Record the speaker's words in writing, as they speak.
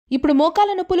ఇప్పుడు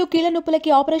మోకాల నొప్పులు కీళ్ల నొప్పులకి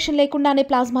ఆపరేషన్ లేకుండానే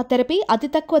ప్లాస్మా థెరపీ అతి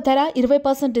తక్కువ ధర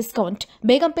 20% డిస్కౌంట్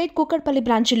బేగంపేట్ కుక్కట్పల్లి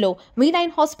బ్రాంచ్లో V9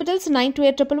 హాస్పిటల్స్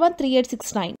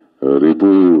 9281138669 రేపు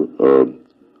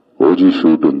OG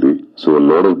షూట్ ఉంది so a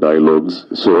lot of dialogues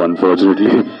so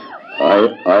unfortunately I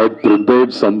had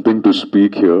prepared something to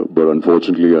speak here but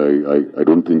unfortunately I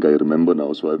don't think I remember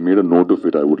now so I've made a note of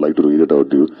it. I would like to read it out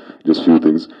to you, just few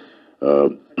things.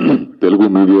 Telugu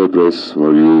media press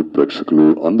మరియు ప్రేక్షకులు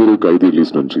అందరూ ఖైదీ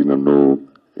release నుంచి నన్ను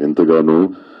ఎంతగానో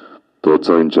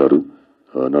ప్రోత్సహించారు,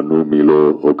 నన్ను మీలో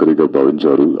ఒకరిగా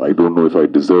భావించారు. I don't know if I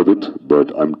deserve it but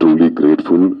I'm truly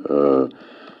grateful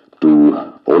to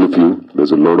all of you.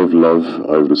 There's a lot of love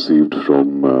I've received from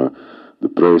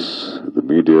the press, the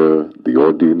media, the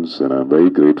audience, and I'm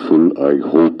very grateful. I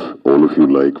hope all of you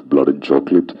like Blood and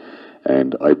Chocolate, and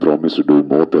I promise to do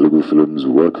more Telugu films,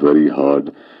 work very hard.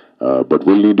 But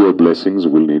we'll need your blessings,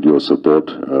 we'll need your support.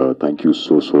 Thank you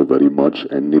so very much.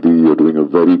 And Nidhi, you're doing a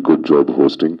very good job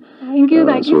hosting. Thank you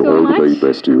so all much. The very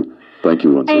best to you. Thank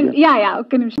you once again. Yeah,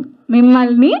 okay.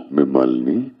 మిమ్మల్ని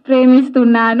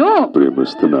ప్రేమిస్తున్నాను.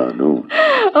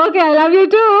 Okay, I love you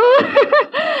too.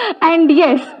 And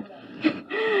yes.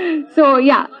 So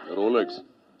yeah. Rolex.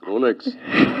 Rolex.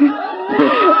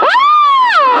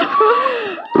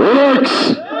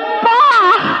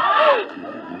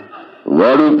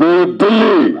 వాడు పేరు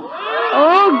ఢిల్లీ.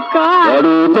 వాడు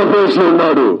ఉత్తరప్రదేశ్లో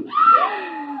ఉన్నాడు.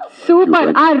 Super.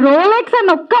 ఆ Rolex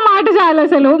అని ఒక్క మాట చాలు,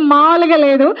 అసలు మామూలుగా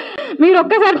లేదు. మీరు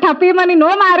ఒక్కసారి టపీమని no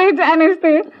marriage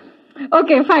అనేస్తే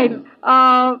okay fine.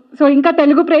 So ఇంకా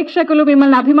తెలుగు ప్రేక్షకులు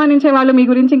మిమ్మల్ని అభిమానించే వాళ్ళు మీ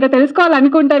గురించి ఇంకా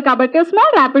తెలుసుకోవాలనుకుంటారు కాబట్టి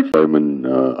small rapid.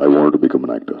 I wanted to become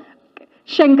an actor.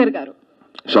 Shankar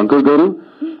గారు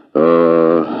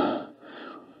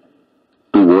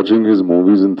to watching his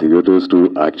movies in theaters, to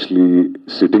actually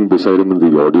sitting beside him in the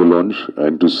audio launch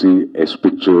and to see S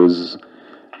pictures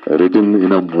written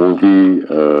in a movie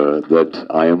that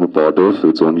I am a part of,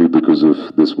 it's only because of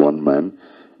this one man.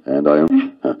 And I am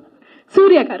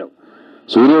Surya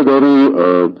garu,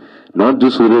 not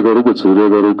just Surya garu but Surya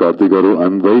garu, Karthik garu.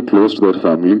 I'm very close to that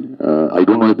family. I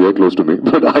don't know if they're close to me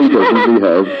but I definitely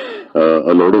have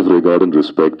a lot of regard and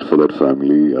respect for that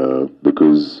family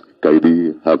because Kaidi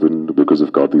happened because of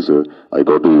Karthi sir. I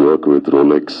got to work with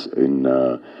Rolex in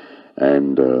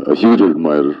and a huge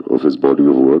admirer of his body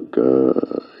of work.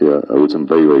 Yeah, I would say I'm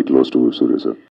very close to Surya sir.